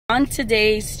On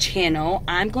today's channel,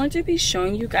 I'm going to be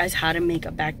showing you guys how to make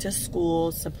a back to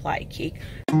school supply cake.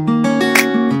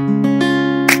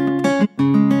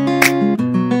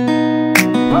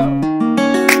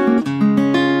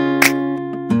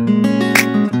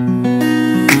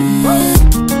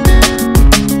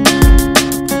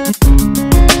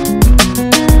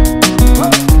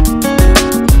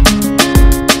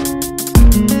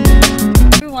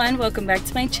 Welcome back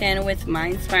to my channel with my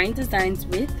inspiring designs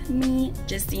with me,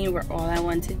 Justine, where all I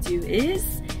want to do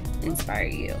is inspire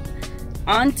you.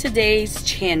 On today's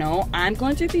channel, I'm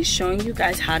going to be showing you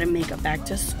guys how to make a back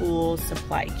to school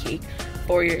supply cake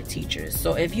for your teachers.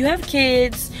 So if you have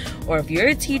kids, or if you're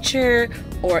a teacher,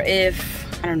 or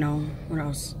if, I don't know, what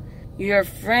else? Your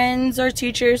friends are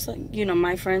teachers, like, you know,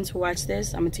 my friends who watch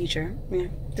this, I'm a teacher. Yeah.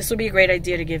 This would be a great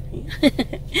idea to give me.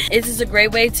 This is a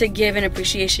great way to give an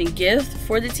appreciation gift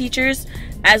for the teachers,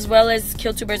 as well as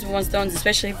kill two birds with one stone,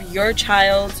 especially if your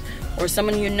child or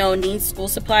someone you know needs school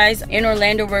supplies. In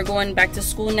Orlando, we're going back to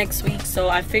school next week, so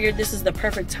I figured this is the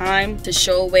perfect time to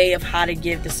show a way of how to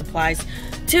give the supplies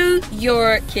to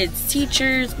your kids'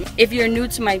 teachers. If you're new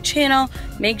to my channel,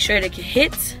 make sure to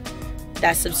hit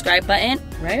that subscribe button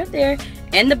right up there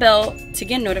and the bell to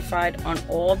get notified on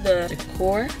all the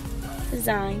decor,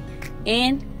 design,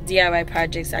 and DIY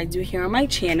projects I do here on my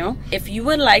channel. If you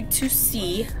would like to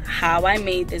see how I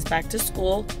made this back to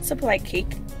school supply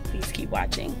cake, please keep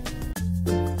watching.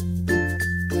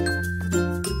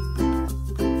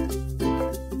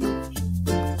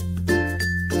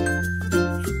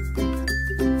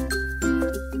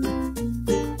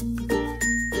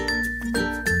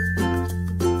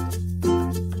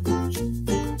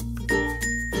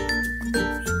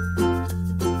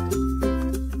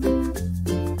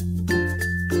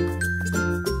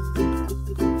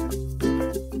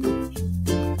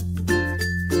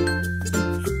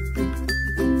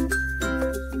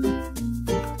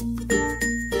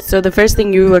 So the first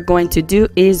thing you are going to do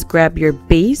is grab your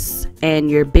base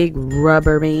and your big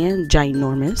rubber band,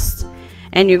 ginormous,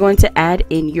 and you're going to add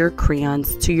in your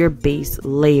crayons to your base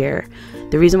layer.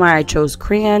 The reason why I chose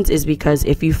crayons is because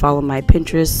if you follow my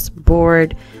Pinterest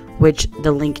board, which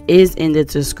the link is in the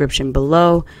description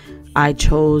below, I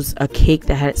chose a cake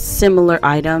that had similar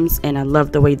items and I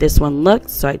love the way this one looked,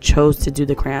 so I chose to do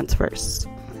the crayons first.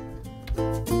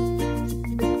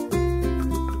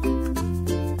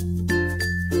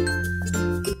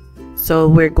 So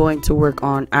we're going to work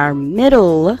on our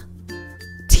middle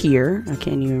tier, I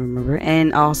can't even remember,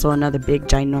 and also another big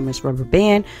ginormous rubber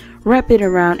band. Wrap it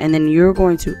around, and then you're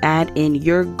going to add in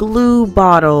your glue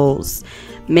bottles.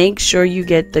 Make sure you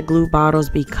get the glue bottles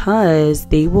because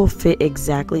they will fit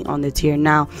exactly on the tier.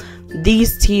 Now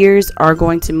these tiers are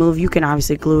going to move. You can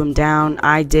obviously glue them down.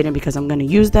 I didn't because I'm going to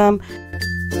use them.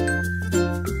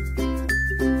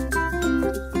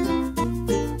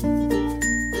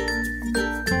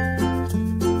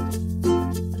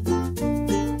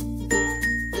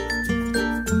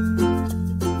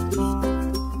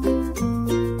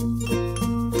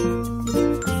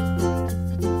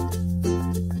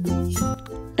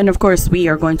 And of course, we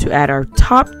are going to add our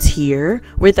top tier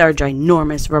with our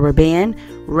ginormous rubber band,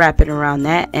 wrap it around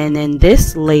that, and then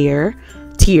this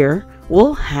tier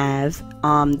will have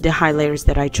the highlighters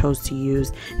that I chose to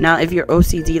use. Now, if you're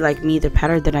OCD like me, the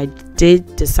pattern that I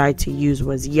did decide to use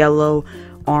was yellow,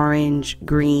 orange,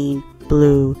 green,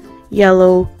 blue,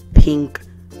 yellow, pink,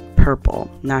 purple.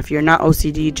 Now, if you're not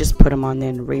OCD, just put them on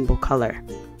then rainbow color.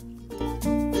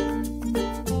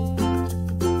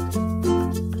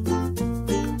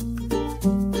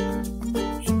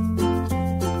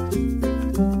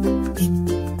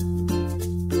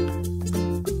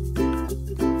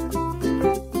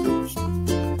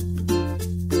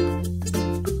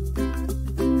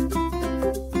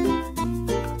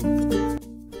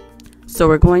 So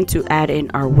we're going to add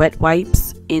in our wet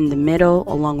wipes in the middle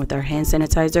along with our hand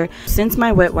sanitizer. Since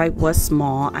my wet wipe was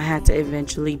small, I had to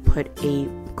eventually put a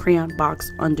crayon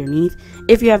box underneath.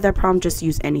 If you have that problem, just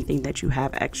use anything that you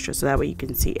have extra so that way you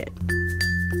can see it.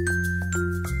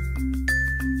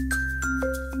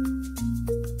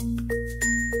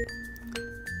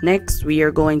 Next, we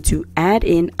are going to add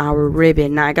in our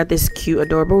ribbon. Now, I got this cute,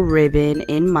 adorable ribbon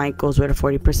in Michael's with a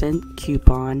 40%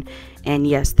 coupon. And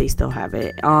yes, they still have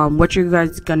it. What you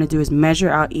guys gonna do is measure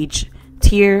out each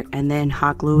tier and then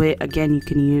hot glue it. Again, you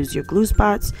can use your glue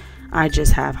spots. I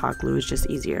just have hot glue. It's just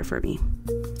easier for me.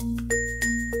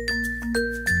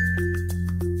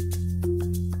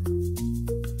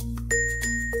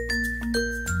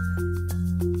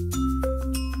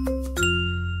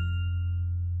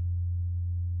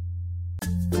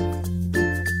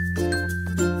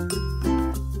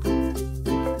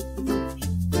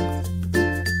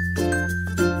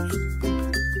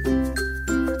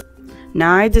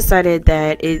 Now I decided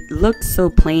that it looked so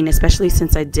plain, especially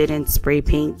since I didn't spray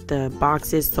paint the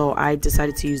boxes, so I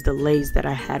decided to use the lace that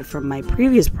I had from my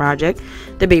previous project,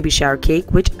 the baby shower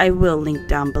cake, which I will link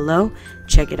down below.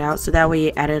 Check it out. So that way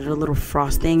it added a little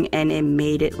frosting and it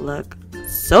made it look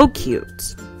so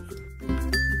cute.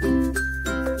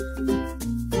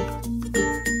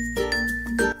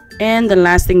 And the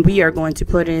last thing we are going to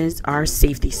put is our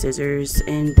safety scissors,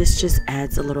 and this just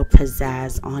adds a little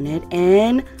pizzazz on it,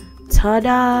 and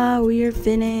ta-da, we are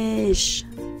finished.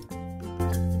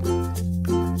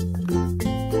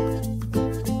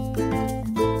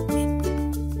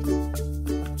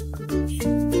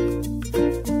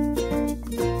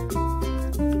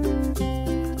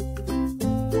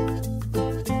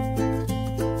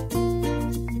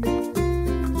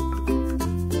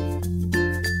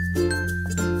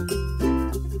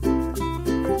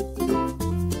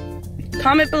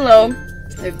 Comment below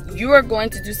if you are going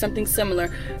to do something similar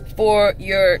for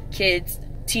your kids'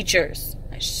 teachers.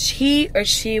 He or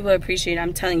she will appreciate it.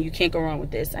 I'm telling you, you can't go wrong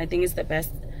with this. I think it's the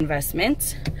best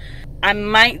investment. I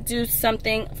might do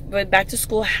something with back to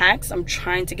school hacks. I'm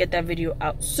trying to get that video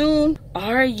out soon.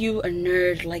 Are you a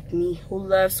nerd like me who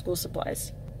loves school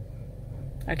supplies?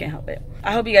 I can't help it.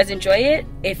 I hope you guys enjoy it.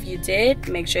 If you did,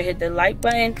 make sure to hit the like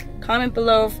button. Comment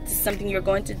below if this is something you're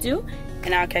going to do,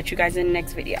 and I'll catch you guys in the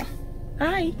next video.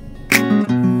 Bye.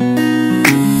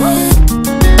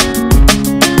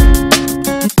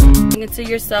 Thinking to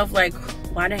yourself, like,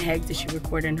 why the heck did she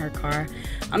record in her car?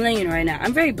 I'm letting you know right now,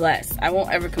 I'm very blessed. I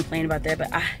won't ever complain about that,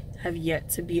 but I have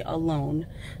yet to be alone.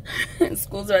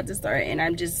 School's about to start, and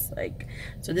I'm just like,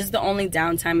 so this is the only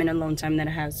downtime and alone time that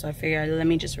I have, so I figured, let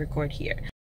me just record here.